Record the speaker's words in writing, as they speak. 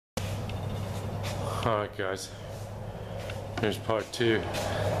Alright guys, here's part two.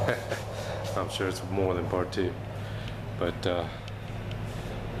 I'm sure it's more than part two, but that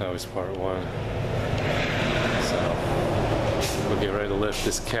was part one. So we'll get ready to lift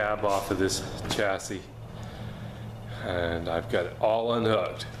this cab off of this chassis, and I've got it all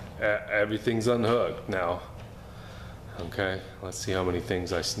unhooked. Everything's unhooked now. Okay, let's see how many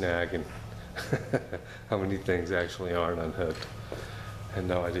things I snag and how many things actually aren't unhooked. And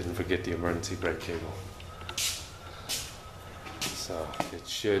no, I didn't forget the emergency brake cable. So it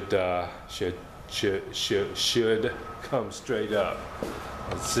should come straight up.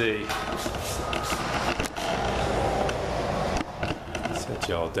 Let's see. Set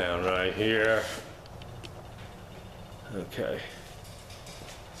y'all down right here. Okay.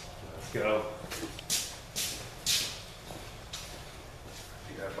 Let's go.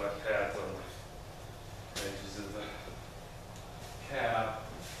 I got my pads on the edges of the cab.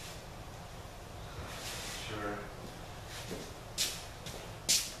 Sure.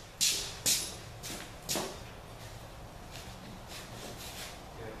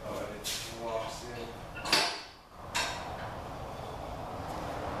 It walks in.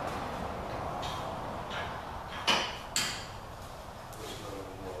 There's none of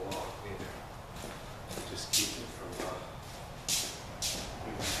them will lock either. Just keep it from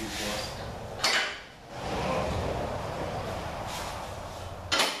moving too fast.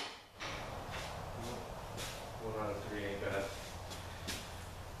 One out of three ain't bad.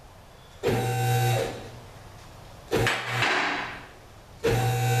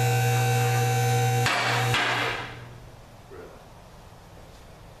 Really.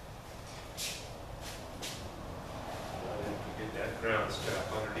 I didn't forget that ground strap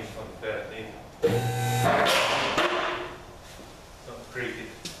underneath on the bed, either. Something creaky.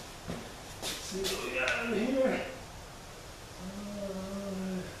 Let's see what we got in here.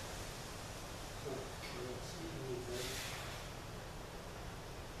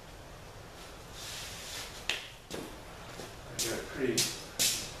 I got a creak.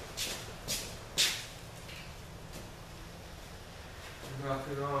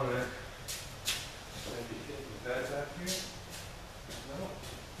 Nothing on it. Maybe hitting the bed back here? No.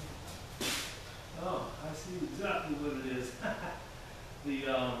 Oh, I see exactly what it is. The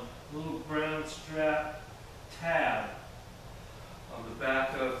little ground strap tab on the back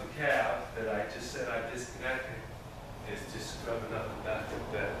of the cab that I just said I disconnected is just scrubbing up the back of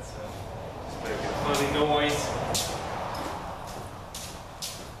the bed. So it's making a funny noise.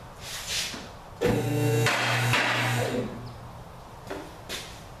 Make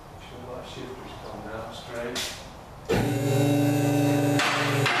sure my shifter's coming out straight.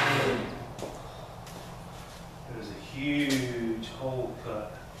 There's a huge hole cut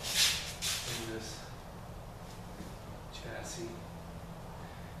in this chassis.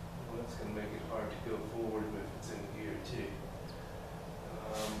 Well, that's going to make it hard to go forward if it's in gear too.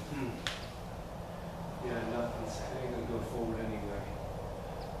 Yeah, nothing's ain't going to go forward anyway.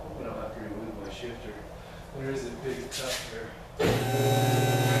 But I'll have to remove my shifter. There is a big cut here.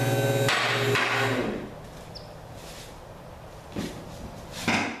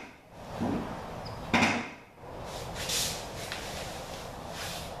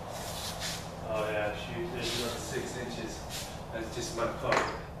 Oh yeah, shoot, there's another 6 inches. That's just my cover.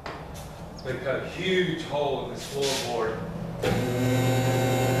 They cut a huge hole in this floorboard.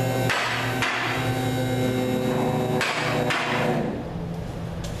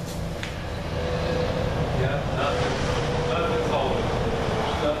 Yeah, nothing's holding.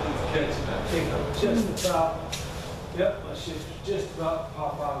 Nothing's catching. I think I'm just about, yep, my shifter's just about to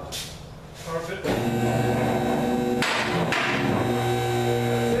pop out. Perfect.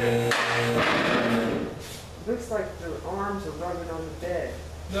 Looks like the arms are rubbing on the bed.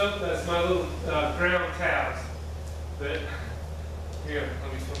 Nope, that's my little ground tabs. But here,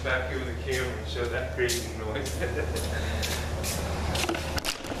 let me come back here with the camera and show that creaking noise.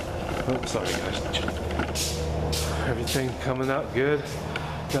 Oh, sorry guys. Everything coming out good.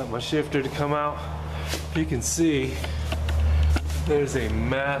 Got my shifter to come out. If you can see, there's a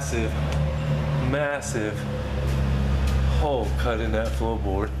massive, massive hole cut in that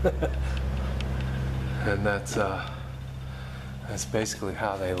floorboard. And that's basically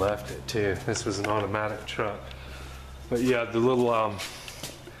how they left it too. This was an automatic truck. But yeah, the little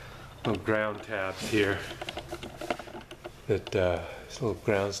ground tabs here, that little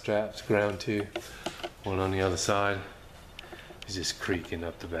ground straps, ground two, one on the other side, is just creaking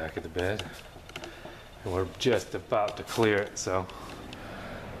up the back of the bed. And we're just about to clear it, so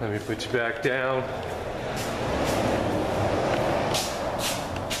let me put you back down.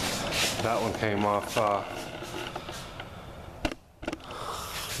 That one came off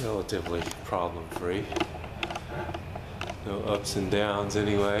relatively problem-free. No ups and downs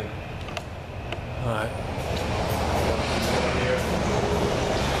anyway. All right.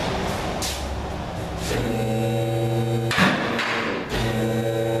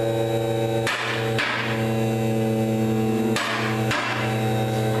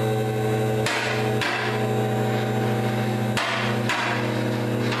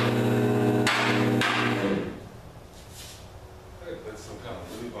 Put some kind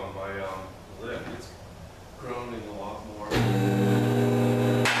of lube on my lip. It's groaning a lot more.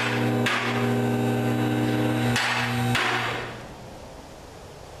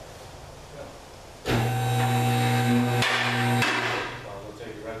 We'll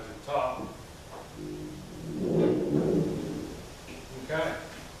take it right to the top. Okay.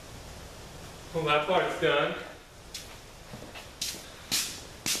 Well, that part's done.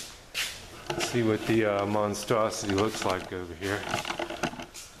 Let's see what the monstrosity looks like over here.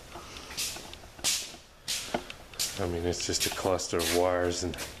 I mean, it's just a cluster of wires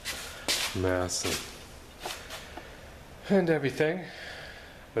and mass and everything.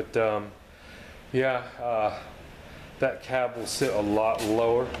 But yeah, that cab will sit a lot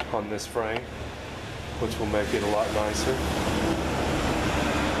lower on this frame, which will make it a lot nicer.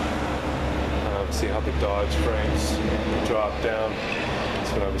 See how the Dodge frames drop down.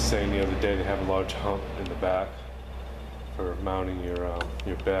 That's what I was saying the other day. They have a large hump in the back for mounting your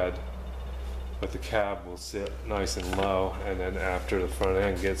bed. But the cab will sit nice and low, and then after the front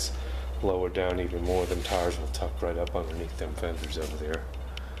end gets lowered down even more, then tires will tuck right up underneath them fenders over there.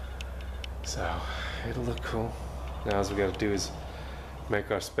 So it'll look cool. Now all we got to do is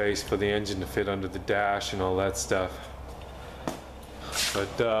make our space for the engine to fit under the dash and all that stuff. But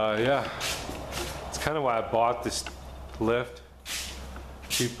yeah, it's kind of why I bought this lift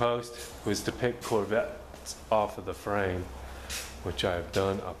 2-post, was to pick Corvettes off of the frame, which I've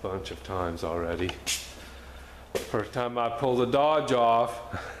done a bunch of times already. First time I pulled a Dodge off,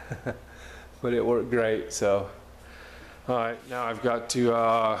 but it worked great. So, all right, now I've got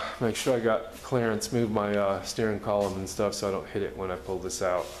to make sure I got clearance, move my steering column and stuff so I don't hit it when I pull this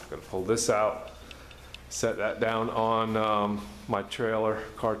out. I'm gonna pull this out, set that down on my trailer,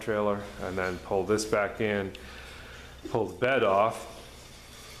 car trailer, and then pull this back in, pull the bed off,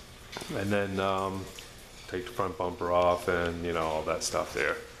 and then take the front bumper off and, you know, all that stuff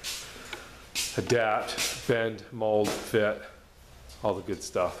there. Adapt, bend, mold, fit, all the good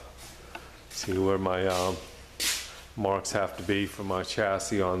stuff. See where my marks have to be for my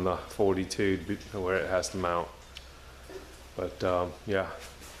chassis on the 42 to be where it has to mount. But yeah,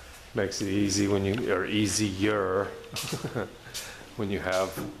 makes it easy when you, or easier when you have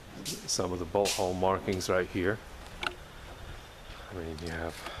some of the bolt hole markings right here. I mean, you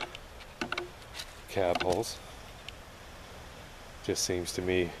have cab holes. Just seems to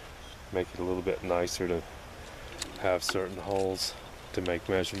me make it a little bit nicer to have certain holes to make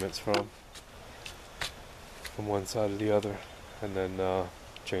measurements from one side or the other, and then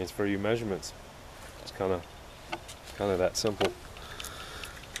transfer your measurements. It's kind of that simple.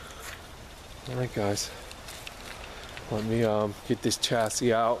 All right, guys, let me get this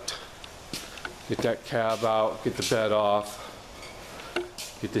chassis out, get that cab out, get the bed off,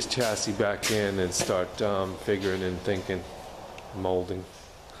 get this chassis back in, and start figuring and thinking, molding.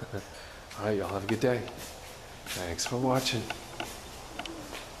 All right, y'all have a good day. Thanks for watching.